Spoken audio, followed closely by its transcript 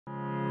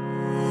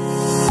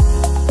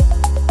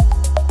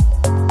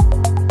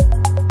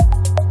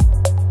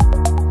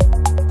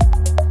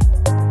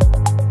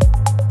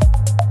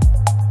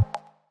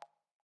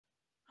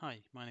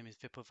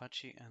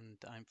Archie and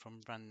I'm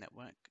from Brand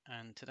Network,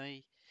 and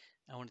today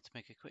I wanted to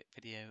make a quick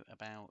video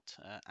about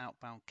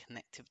outbound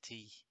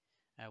connectivity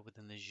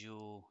within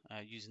Azure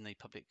using a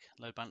public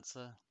load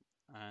balancer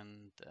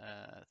and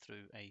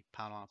through a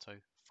Palo Alto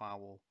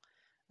firewall,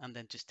 and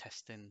then just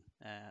testing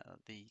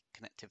the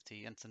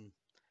connectivity and some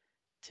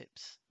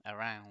tips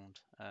around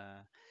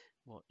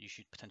what you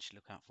should potentially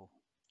look out for.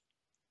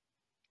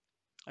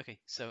 Okay,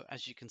 so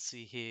as you can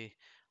see here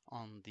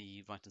on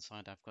the right hand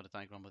side, I've got a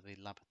diagram of the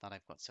lab that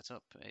I've got set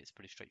up. It's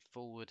pretty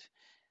straightforward.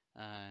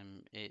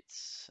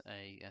 It's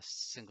a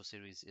single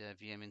series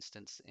VM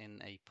instance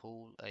in a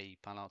pool, a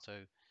Palo Alto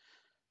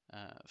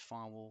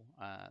firewall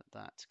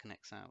that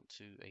connects out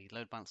to a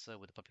load balancer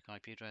with a public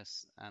IP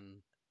address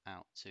and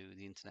out to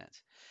the internet.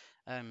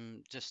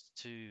 Just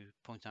to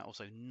point out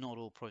also, not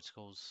all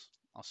protocols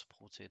are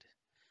supported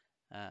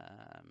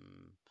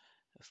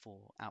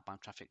for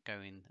outbound traffic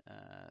going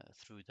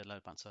through the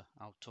load balancer.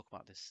 I'll talk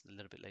about this a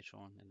little bit later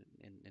on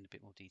in a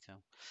bit more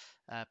detail.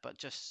 But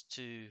just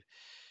to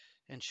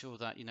ensure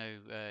that, you know,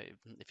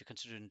 if you're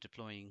considering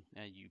deploying,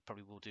 you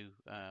probably will do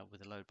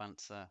with a load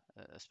balancer,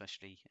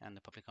 especially, and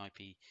the public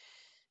IP,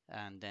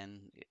 and then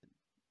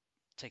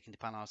taking the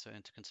Palo Alto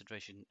into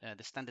consideration,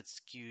 the standard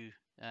SKU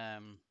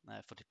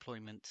for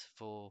deployment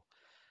for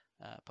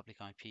public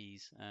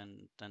IPs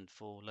and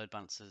for load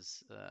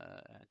balancers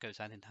goes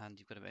hand in hand.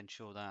 You've got to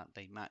ensure that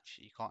they match.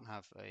 You can't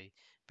have a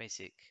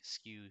basic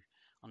SKU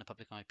on a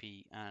public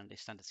IP and a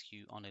standard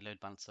SKU on a load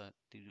balancer.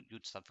 You'll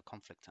just have a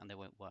conflict and they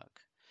won't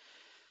work.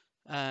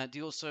 Do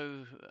you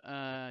also,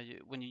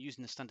 when you're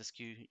using the standard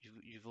SKU,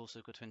 you've also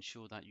got to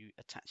ensure that you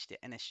attach the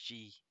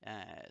NSG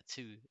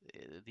to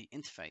the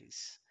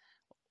interface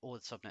or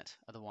the subnet.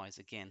 Otherwise,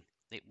 again,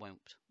 it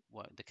won't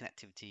work. The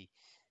connectivity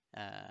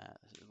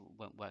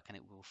won't work and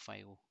it will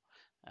fail.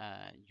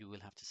 You will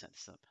have to set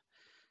this up.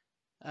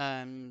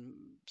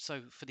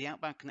 So for the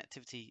outbound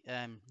connectivity,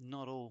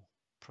 not all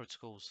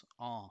protocols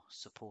are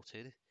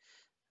supported.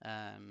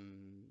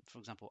 For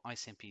example,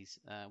 ICMP is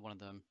one of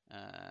them.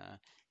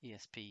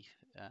 ESP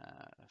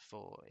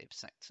for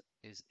IPsec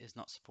is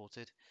not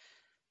supported,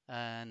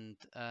 and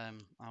I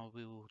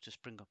will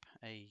just bring up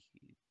a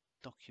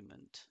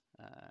document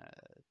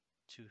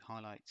to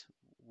highlight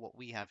what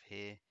we have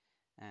here,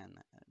 and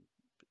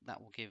that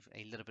will give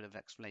a little bit of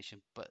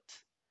explanation, but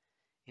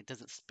it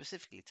doesn't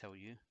specifically tell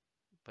you,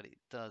 but it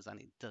does and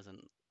it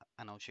doesn't,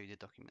 and I'll show you the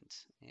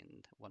document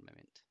in one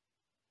moment.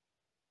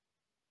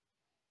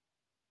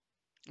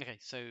 Okay,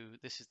 so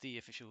this is the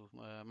official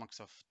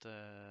Microsoft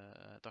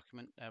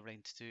document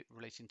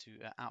relating to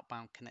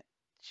outbound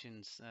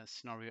connections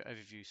scenario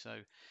overview. So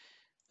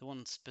the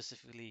one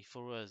specifically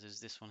for us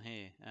is this one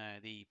here,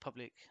 the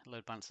public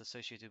load balancer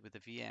associated with the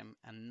VM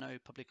and no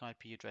public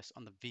IP address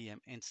on the VM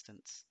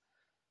instance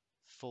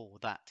for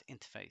that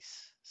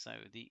interface. So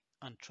the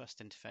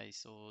untrust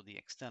interface or the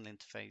external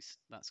interface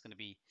that's going to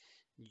be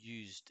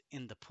used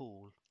in the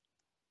pool,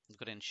 you've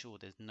got to ensure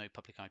there's no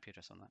public IP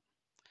address on that.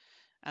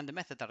 And the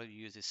method that I'll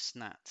use is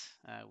SNAT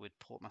with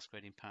port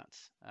masquerading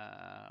path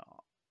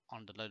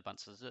on the load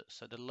balancer.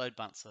 So the load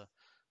balancer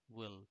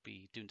will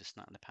be doing the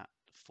SNAT and the path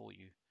for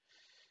you.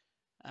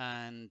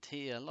 And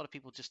here, a lot of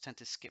people just tend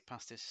to skip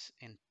past this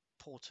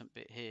important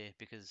bit here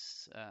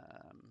because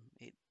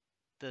it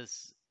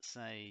does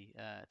say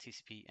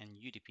TCP and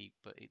UDP,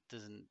 but it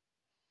doesn't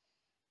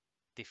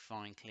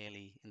define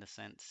clearly in the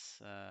sense,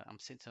 I'm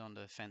sitting on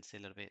the fence a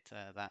little bit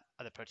that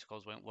other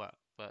protocols won't work,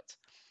 but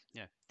you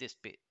know, this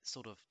bit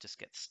sort of just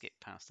gets skipped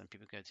past and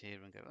people go to here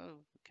and go, oh,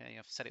 okay,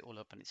 I've set it all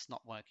up and it's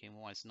not working.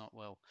 Why it's not?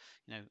 Well,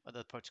 you know,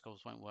 other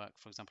protocols won't work.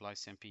 For example,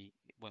 ICMP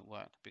won't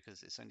work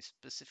because it's only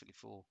specifically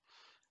for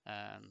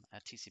a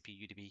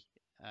TCP UDP,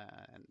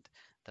 and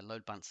the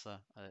load balancer,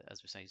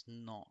 as we say, is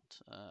not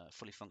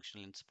fully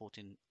functional in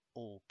supporting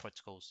all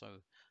protocols. So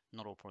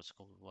not all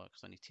protocols will work,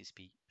 it's only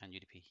TCP and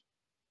UDP.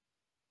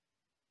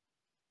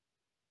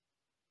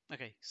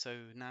 Okay, so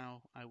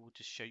now I will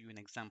just show you an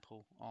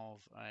example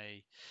of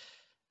a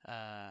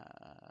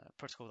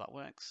protocol that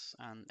works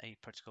and a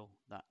protocol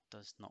that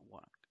does not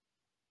work.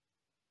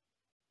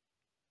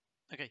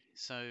 Okay,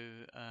 so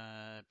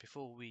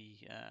before we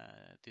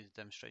do the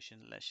demonstration,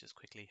 let's just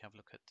quickly have a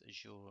look at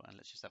Azure and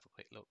let's just have a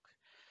quick look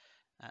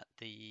at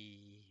the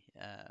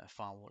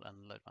firewall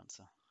and load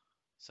balancer.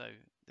 So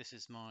this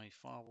is my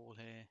firewall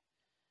here,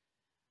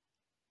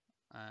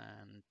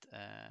 and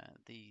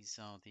these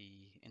are the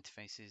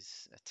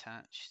interfaces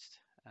attached.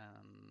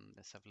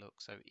 Let's have a look.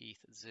 So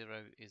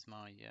ETH0 is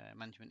my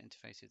management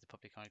interface, is the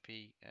public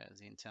IP,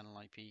 the internal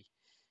IP,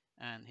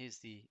 and here's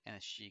the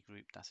NSG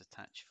group that's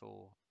attached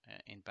for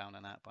inbound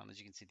and outbound. As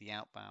you can see, the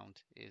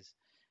outbound is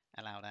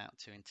allowed out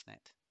to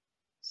internet.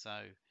 So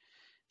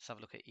let's have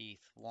a look at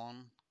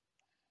ETH1.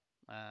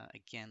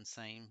 Again,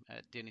 same.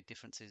 The only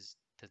difference is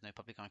there's no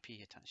public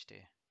IP attached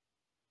here,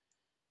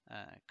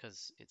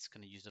 because it's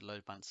going to use the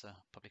load balancer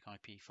public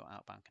IP for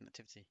outbound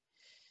connectivity.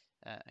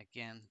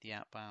 Again, the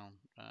outbound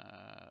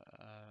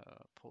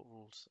port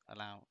rules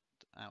allow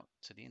out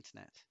to the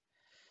internet.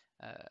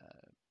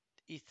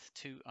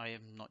 ETH2 I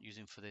am not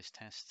using for this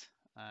test.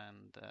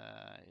 and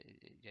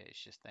yeah,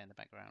 it's just there in the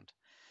background.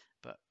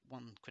 But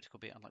one critical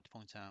bit I'd like to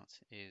point out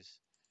is,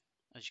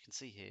 as you can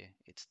see here,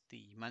 it's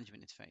the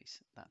management interface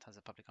that has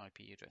a public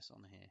IP address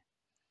on here.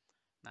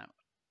 Now,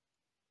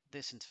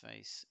 this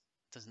interface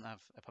doesn't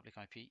have a public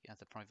IP, it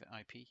has a private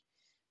IP.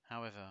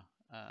 However,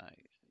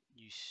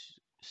 you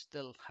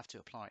still have to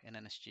apply an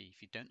NSG.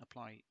 If you don't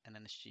apply an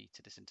NSG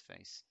to this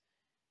interface,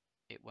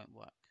 it won't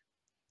work.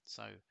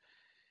 So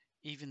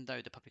even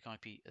though the public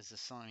IP is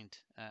assigned,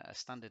 a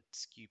standard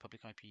SKU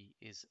public IP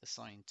is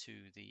assigned to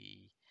the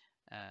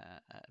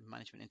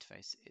management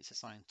interface, it's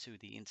assigned to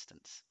the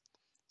instance.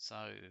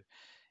 So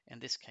in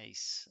this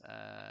case,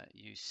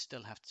 you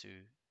still have to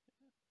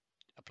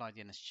apply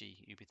the NSG.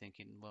 You'll be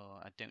thinking, well,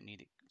 I don't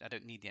need it. I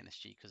don't need the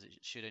NSG because it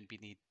should only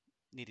be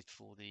needed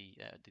for the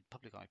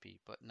public IP.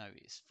 But no,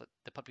 it's for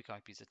the public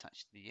IP is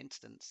attached to the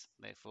instance.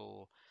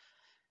 Therefore,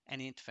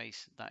 any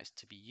interface that is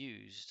to be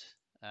used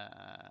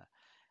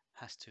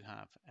has to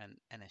have an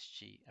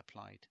NSG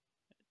applied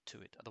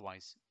to it.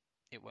 Otherwise,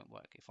 it won't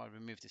work. If I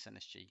remove this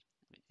NSG,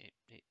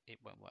 it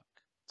won't work.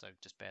 So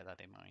just bear that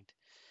in mind.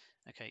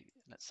 Okay,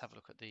 let's have a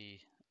look at the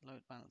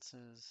load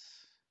balancers.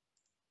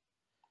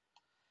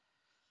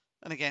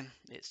 And again,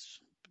 it's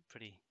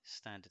pretty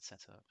standard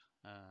setup.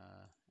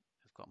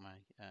 I've got my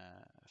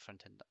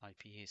front-end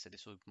IP here, so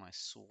this will be my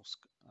source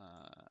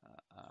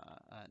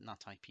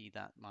NAT IP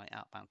that my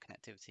outbound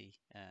connectivity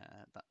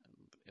that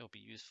it'll be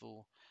used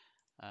for.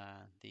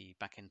 The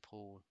backend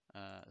pool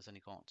has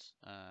only got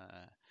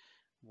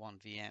one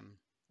VM,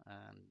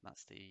 and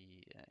that's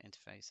the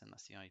interface, and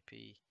that's the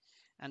IP.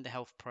 And the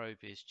health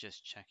probe is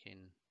just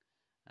checking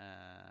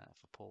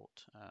for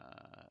port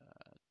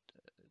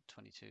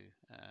 22,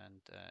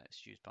 and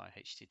it's used by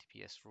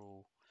HTTPS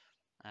rule.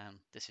 And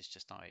this is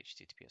just our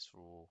HTTPS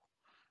rule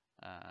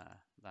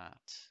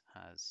that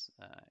has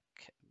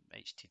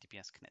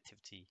HTTPS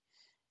connectivity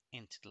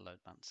into the load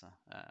balancer.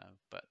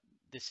 But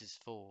this is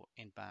for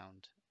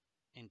inbound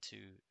into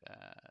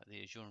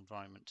the Azure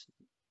environment,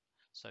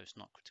 so it's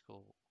not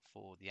critical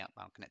for the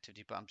outbound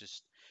connectivity. But I'm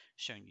just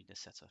showing you the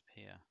setup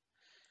here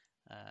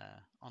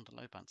on the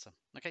load balancer.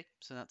 Okay,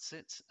 so that's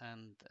it,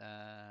 and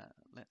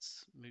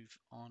let's move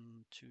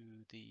on to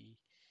the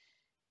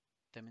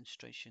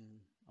demonstration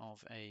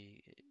of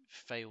a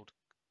failed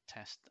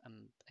test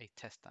and a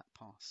test that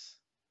pass.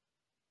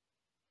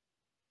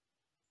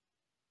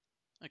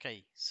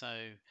 Okay, so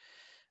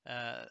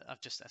I've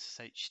just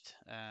SSH'd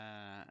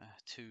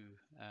to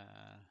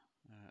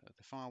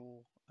the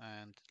firewall,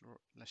 and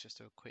let's just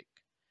do a quick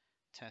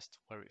test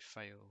where it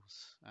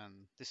fails. And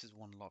this is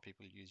one a lot of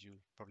people use. You'll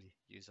probably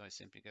use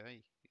ISIMP, go,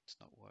 hey, it's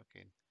not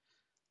working.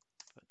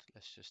 But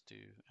let's just do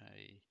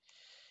a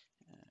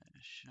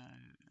show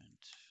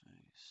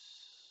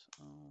interface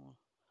all,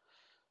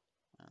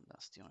 and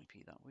that's the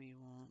IP that we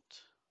want.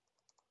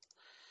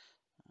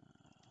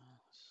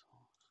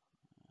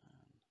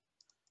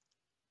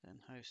 Then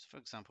host, for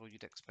example,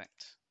 you'd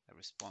expect a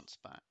response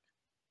back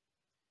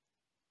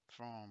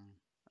from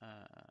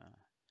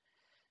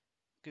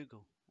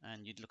Google,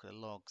 and you'd look at the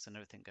logs and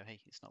everything, go, hey,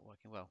 it's not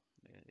working well,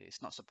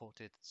 it's not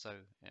supported, so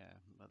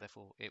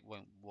therefore it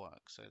won't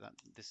work. So that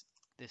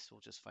this will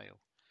just fail.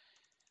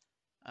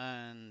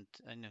 And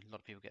a lot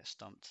of people get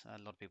stumped. A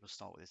lot of people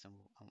start with this and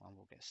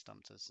will get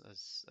stumped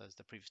as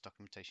the previous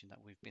documentation that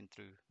we've been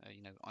through.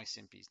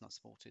 ISIMP is not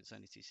supported, it's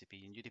only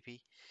TCP and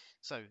UDP.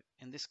 So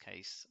in this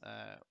case,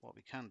 what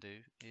we can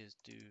do is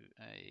do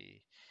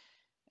a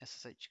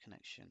SSH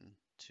connection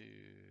to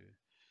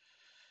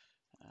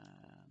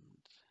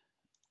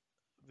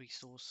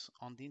resource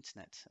on the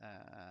internet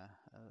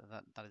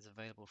that is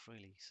available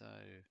freely. So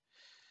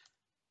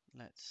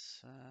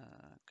let's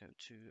go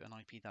to an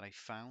IP that I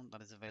found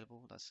that is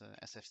available. That's a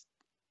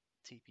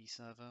SFTP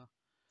server,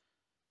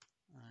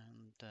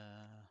 and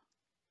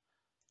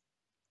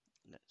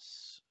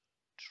let's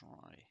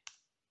try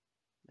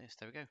this.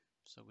 There we go.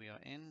 So we are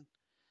in,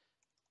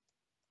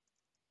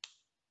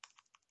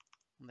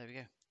 and there we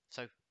go.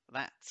 So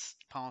that's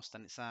passed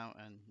and it's out,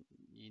 and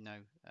you know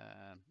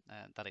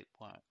that it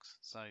works.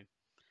 So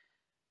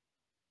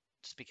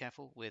just be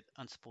careful with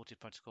unsupported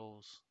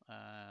protocols.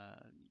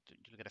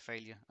 You'll get a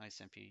failure.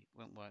 ISMP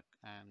won't work,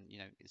 and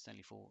it's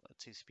only for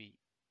TCP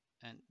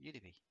and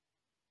UDP.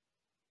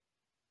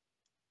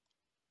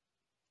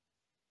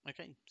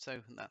 Okay, so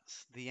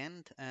that's the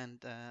end,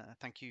 and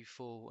thank you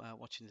for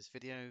watching this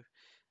video.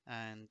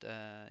 And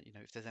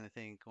if there's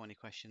anything or any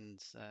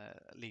questions,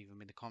 leave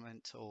them in the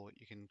comment, or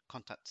you can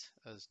contact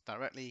us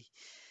directly.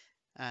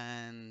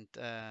 And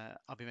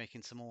I'll be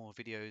making some more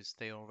videos.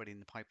 They are already in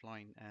the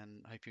pipeline,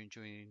 and I hope you're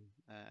enjoying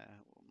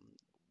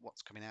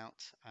what's coming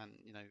out. And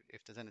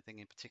if there's anything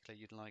in particular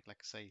you'd like I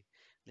say,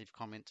 leave a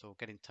comment or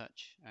get in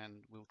touch,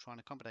 and we'll try and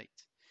accommodate.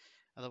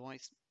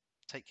 Otherwise,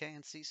 take care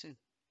and see you soon.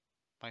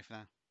 Bye for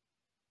now.